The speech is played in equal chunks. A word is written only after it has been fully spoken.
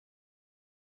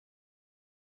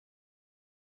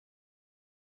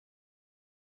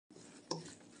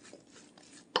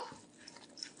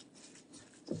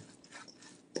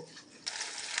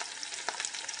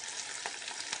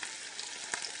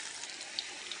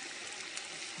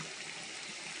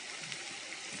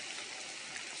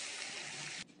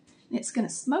And it's going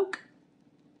to smoke.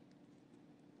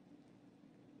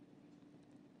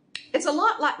 It's a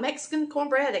lot like Mexican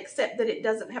cornbread, except that it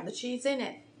doesn't have the cheese in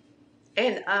it.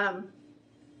 And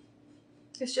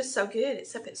it's just so good,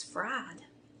 except it's fried.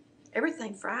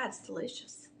 Everything fried is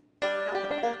delicious.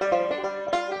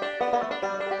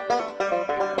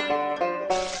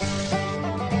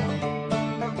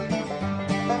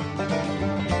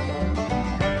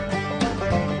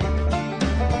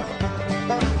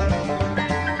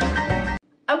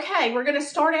 Okay, we're going to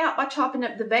start out by chopping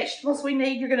up the vegetables we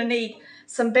need. You're going to need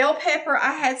some bell pepper.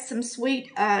 I had some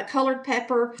sweet colored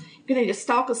pepper. You're going to need a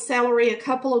stalk of celery, a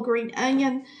couple of green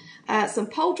onion, some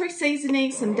poultry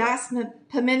seasoning, some diced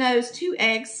pimentos, 2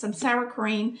 eggs, some sour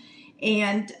cream,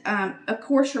 and of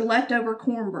course your leftover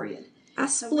cornbread. I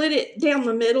split it down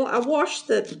the middle. I wash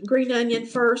the green onion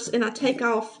first, and I take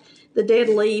off the dead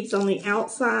leaves on the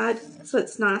outside so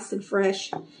it's nice and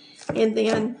fresh. And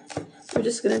then we're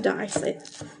just going to dice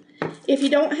it. If you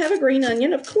don't have a green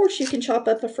onion, of course you can chop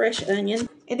up a fresh onion.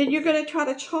 And then you're going to try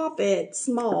to chop it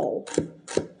small,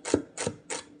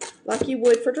 like you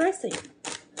would for dressing.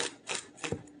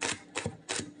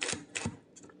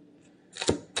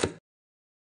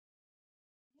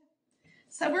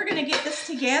 So we're going to get this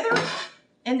together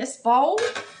in this bowl.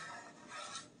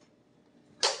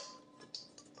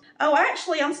 Oh,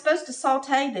 actually, I'm supposed to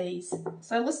saute these.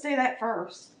 So let's do that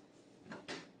first.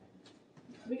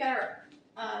 We got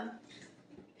our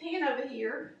pan over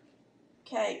here,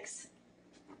 cakes.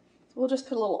 We'll just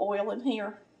put a little oil in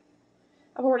here.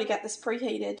 I've already got this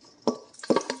preheated.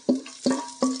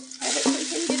 Have it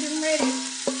preheated and ready.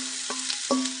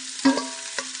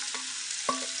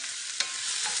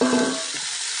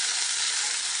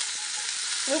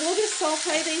 So we'll just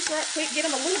saute these right quick, get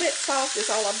them a little bit soft is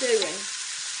all I'm doing.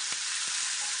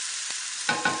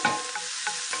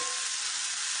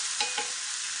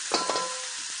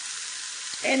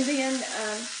 And then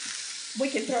we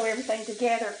can throw everything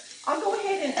together. I'll go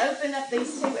ahead and open up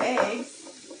these 2 eggs.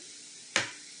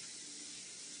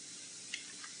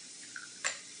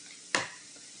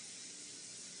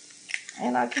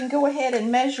 And I can go ahead and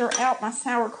measure out my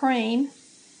sour cream.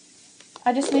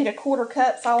 I just need a 1/4 cup,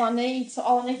 that's all I need. So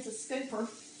all I need is a scooper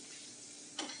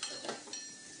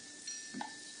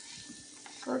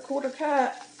for a 1/4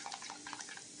 cup.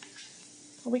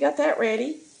 Well, we got that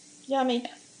ready. Yummy.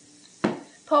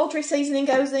 Poultry seasoning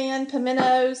goes in,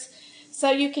 pimentos. So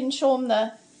you can show them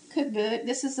the cookbook.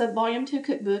 This is a volume 2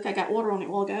 cookbook. I got water on it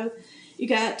a while ago. You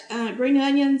got green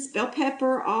onions, bell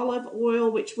pepper, olive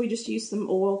oil, which we just used some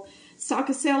oil, stalk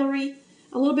of celery,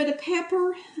 a little bit of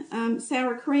pepper,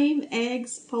 sour cream,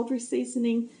 eggs, poultry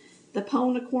seasoning, the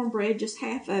PONE of cornbread, just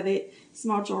half of it,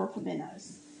 small jar of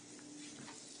pimentos.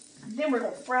 Then we're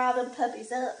going to fry them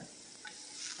puppies up.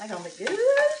 They're going to be good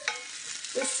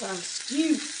with some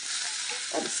stew.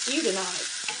 That'll be stew tonight.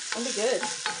 That'll be good.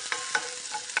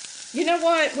 You know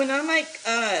what? When I make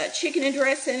chicken and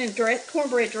dressing and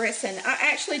cornbread dressing, I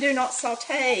actually do not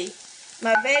saute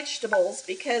my vegetables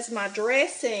because my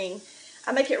dressing,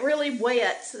 I make it really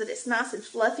wet so that it's nice and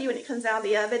fluffy when it comes out of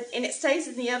the oven, and it stays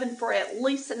in the oven for at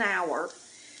least an hour.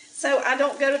 So I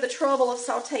don't go to the trouble of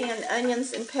sauteing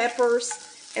onions and peppers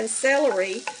and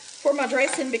celery for my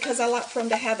dressing because I like for them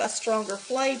to have a stronger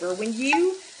flavor. When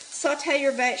you saute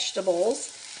your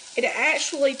vegetables, it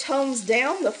actually tones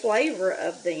down the flavor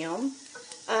of them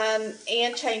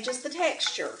and changes the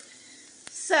texture.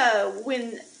 So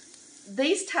when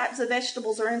these types of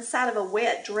vegetables are inside of a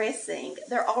wet dressing,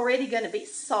 they're already going to be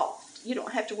soft. You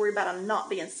don't have to worry about them not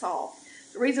being soft.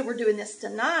 The reason we're doing this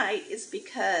tonight is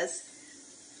because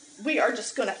we are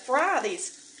just going to fry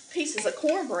these pieces of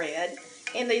cornbread,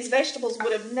 and these vegetables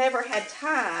would have never had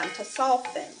time to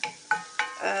soften.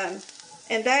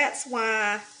 And that's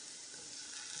why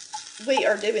we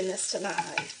are doing this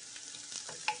tonight,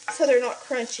 so they're not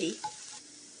crunchy.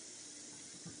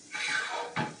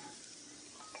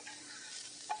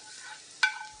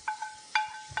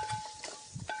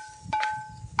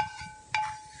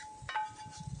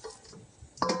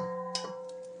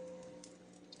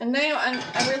 And now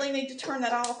I really need to turn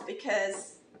that off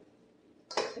because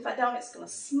if I don't, it's going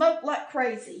to smoke like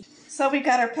crazy. So we've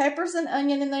got our peppers and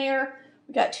onion in there.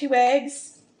 We got 2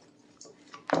 eggs.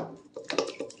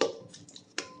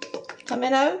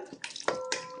 Pimento.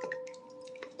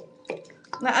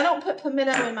 Now, I don't put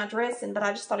pimento in my dressing, but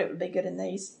I just thought it would be good in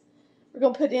these. We're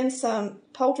going to put in some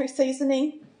poultry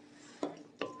seasoning.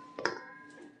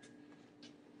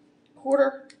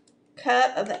 1/4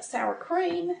 cup of that sour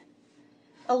cream.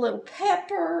 A little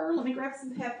pepper. Let me grab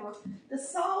some pepper. The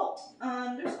salt,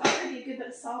 there's already a good bit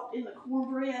of salt in the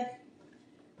cornbread.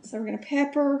 So we're going to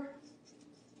pepper.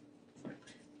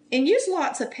 And use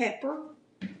lots of pepper.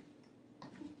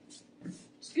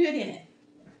 It's good in it.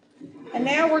 And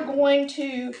now we're going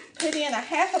to put in a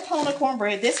half a pound of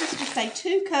cornbread. This is just a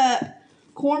 2-cup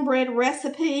cornbread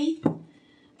recipe.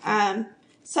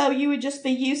 So you would just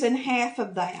be using half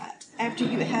of that after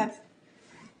you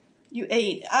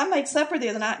eat. I made supper the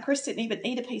other night and Chris didn't even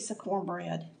eat a piece of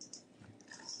cornbread.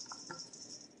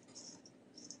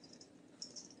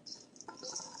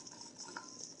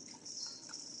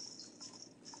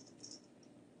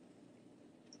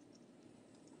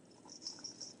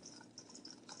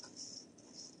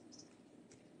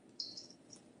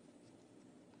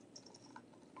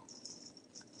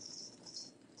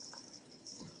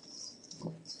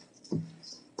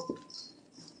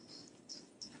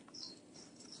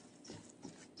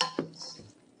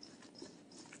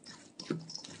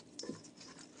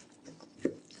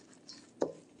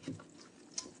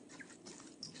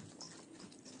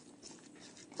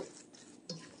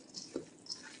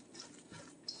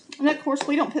 And of course,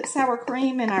 we don't put sour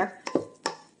cream in our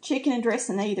chicken and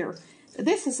dressing either.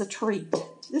 This is a treat.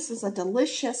 This is a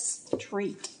delicious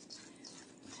treat.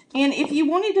 And if you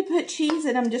wanted to put cheese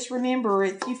in them, just remember,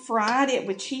 if you fried it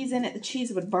with cheese in it, the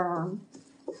cheese would burn.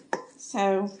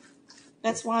 So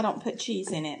that's why I don't put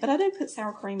cheese in it. But I do put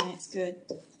sour cream in it. It's good.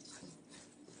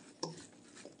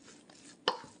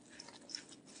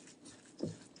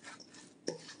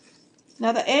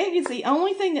 Now the egg is the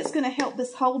only thing that's going to help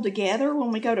this hold together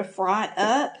when we go to fry it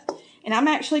up. And I'm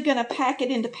actually going to pack it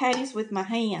into patties with my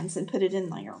hands and put it in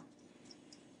there.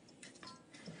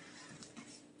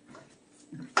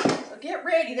 So get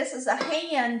ready. This is a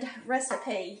hand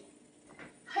recipe.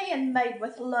 Handmade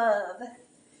with love.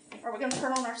 Are we going to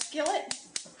turn on our skillet?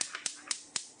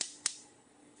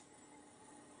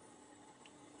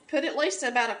 Put at least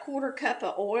about a 1/4 cup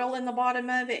of oil in the bottom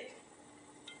of it.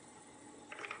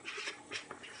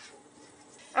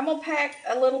 I'm going to pack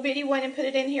a little bitty one and put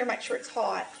it in here, make sure it's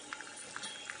hot.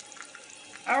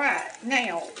 Alright,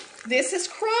 now, this is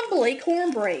crumbly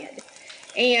cornbread.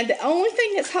 And the only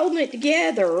thing that's holding it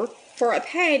together for a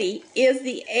patty is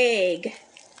the egg.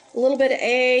 A little bit of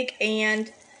egg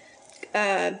and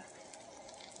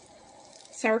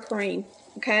sour cream,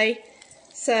 okay?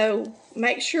 So,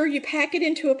 make sure you pack it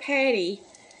into a patty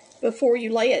before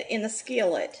you lay it in the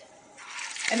skillet.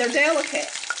 And they're delicate.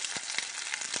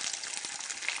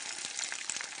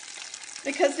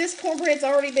 Because this cornbread's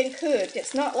already been cooked.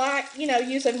 It's not like, you know,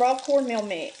 using raw cornmeal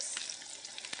mix.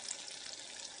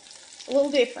 A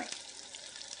little different.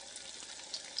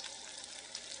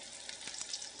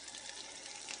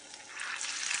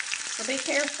 So be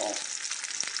careful.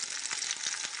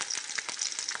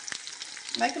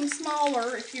 Make them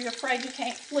smaller. If you're afraid you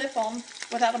can't flip them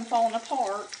without them falling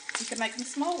apart, you can make them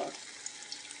smaller.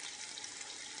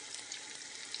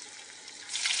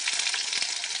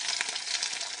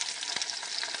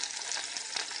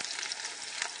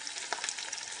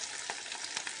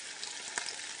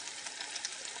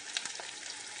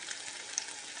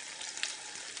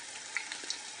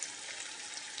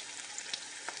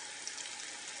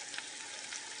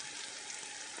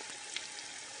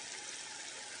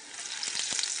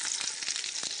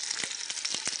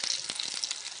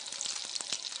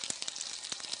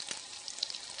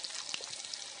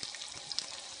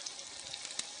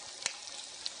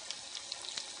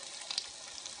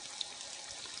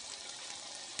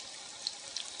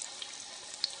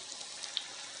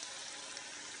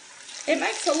 It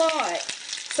makes a lot.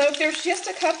 So if there's just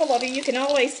a couple of you can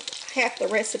always half the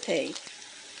recipe.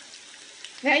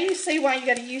 Now you see why you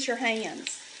got to use your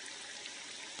hands.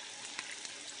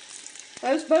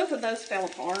 Both of those fell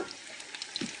apart.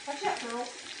 Watch out, girl.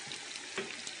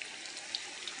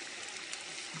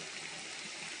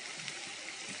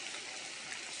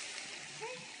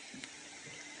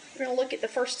 We're going to look at the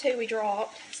first two we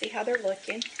dropped, see how they're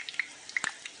looking.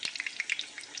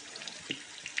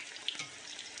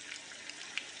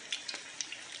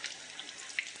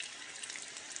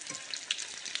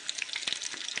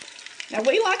 Now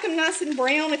we like them nice and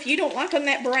brown. If you don't like them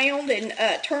that brown, then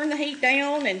turn the heat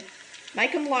down and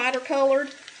make them lighter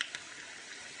colored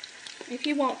if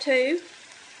you want to.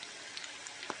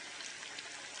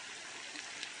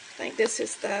 I think this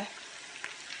is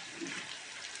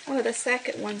one of the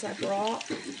second ones I brought.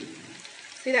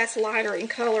 See, that's lighter in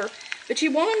color. But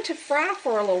you want them to fry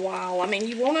for a little while. I mean,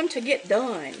 you want them to get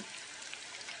done.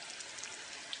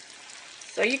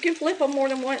 So you can flip them more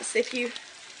than once if you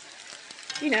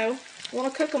know, want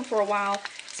to cook them for a while.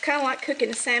 It's kind of like cooking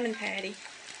a salmon patty.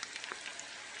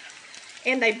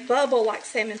 And they bubble like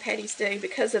salmon patties do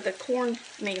because of the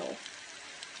cornmeal.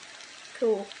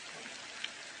 Cool.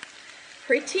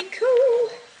 Pretty cool.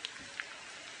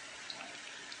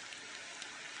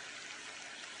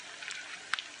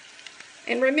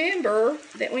 And remember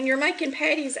that when you're making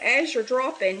patties, as you're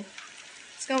dropping,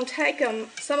 it's going to take them,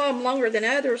 some of them longer than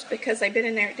others because they've been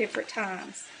in there at different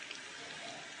times.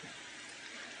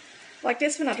 Like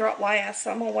this one I dropped last,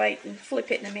 so I'm going to wait and flip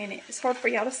it in a minute. It's hard for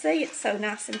y'all to see. It's so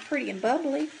nice and pretty and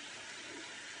bubbly.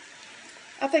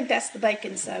 I think that's the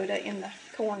baking soda in the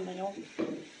cornmeal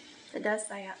that does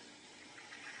that.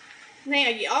 Now,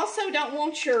 you also don't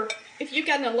want your, if you've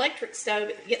got an electric stove,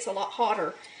 it gets a lot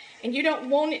hotter. And you don't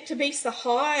want it to be so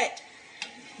hot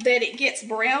that it gets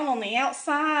brown on the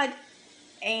outside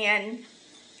and,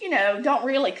 you know, don't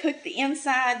really cook the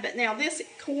inside. But now this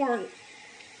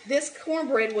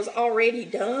cornbread was already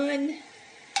done.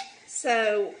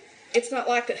 So it's not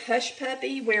like a hush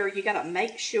puppy where you gotta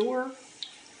make sure.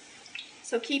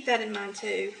 So keep that in mind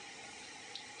too.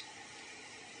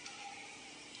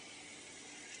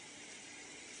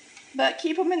 But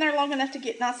keep them in there long enough to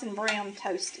get nice and brown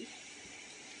toasty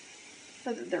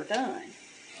so that they're done.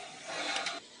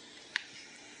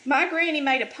 My granny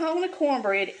made a PONE of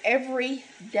cornbread every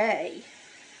day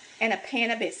and a pan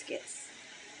of biscuits.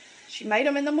 She made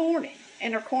them in the morning,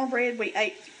 and her cornbread we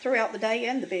ate throughout the day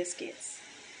and the biscuits.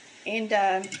 And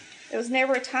there was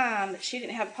never a time that she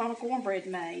didn't have a PONE of cornbread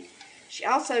made. She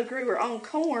also grew her own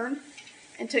corn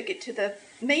and took it to the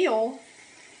mill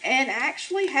and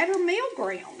actually had her meal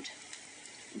ground.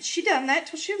 And she done that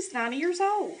till she was 90 years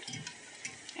old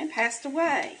and passed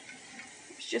away.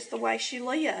 It was just the way she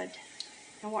lived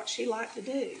and what she liked to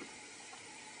do.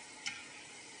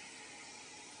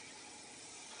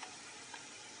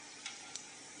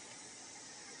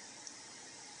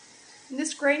 And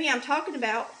this granny I'm talking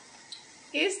about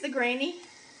is the granny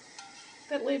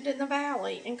that lived in the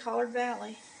valley, in Collard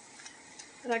Valley,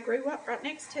 that I grew up right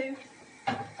next to.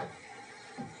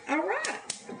 All right.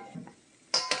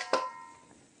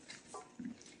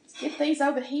 Get these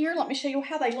over here. Let me show you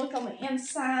how they look on the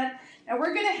inside. Now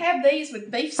we're going to have these with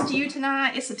beef stew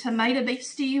tonight. It's a tomato beef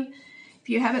stew. If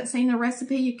you haven't seen the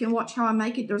recipe, you can watch how I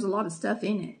make it. There's a lot of stuff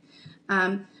in it.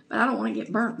 But I don't want to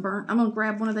get burnt. I'm going to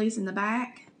grab one of these in the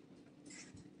back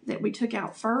that we took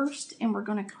out first, and we're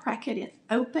going to crack it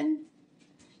open,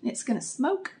 and it's going to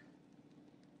smoke.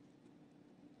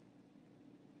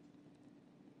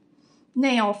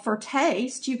 Now, for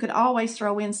taste, you could always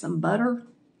throw in some butter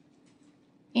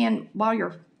and while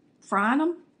you're frying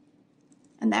them,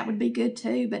 and that would be good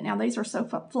too. But now these are so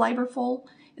flavorful,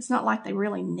 it's not like they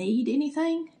really need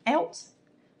anything else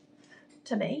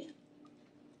to me.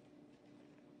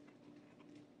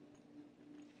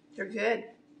 They're good,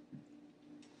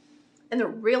 and they're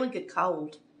really good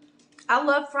cold. I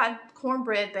love fried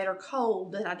cornbread better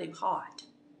cold than I do hot.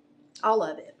 All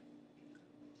of it,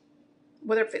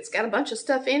 whether if it's got a bunch of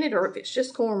stuff in it or if it's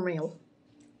just cornmeal.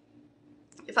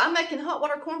 If I'm making hot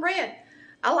water cornbread,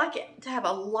 I like it to have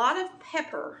a lot of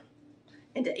pepper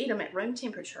and to eat them at room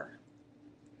temperature.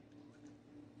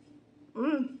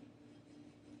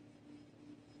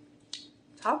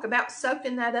 Talk about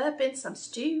soaking that up in some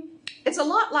stew. It's a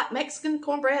lot like Mexican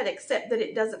cornbread, except that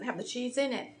it doesn't have the cheese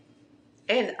in it.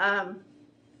 And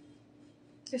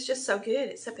it's just so good,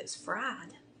 except it's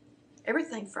fried.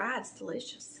 Everything fried is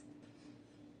delicious.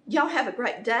 Y'all have a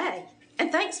great day.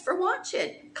 And thanks for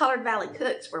watching Collard Valley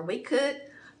Cooks, where we cook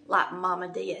like Mama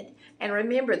did. And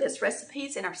remember, this recipe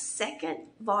is in our second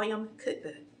volume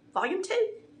cookbook. Volume 2.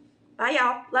 Bye,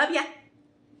 y'all. Love ya.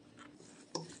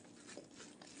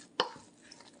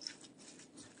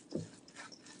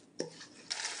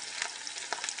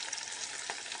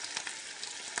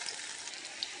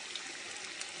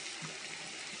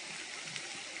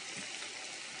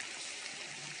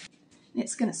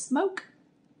 It's going to smoke.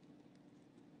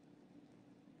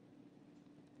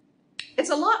 It's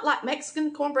a lot like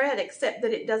Mexican cornbread, except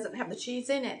that it doesn't have the cheese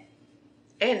in it.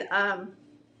 And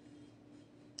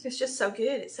it's just so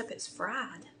good, except it's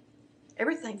fried.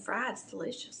 Everything fried is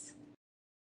delicious.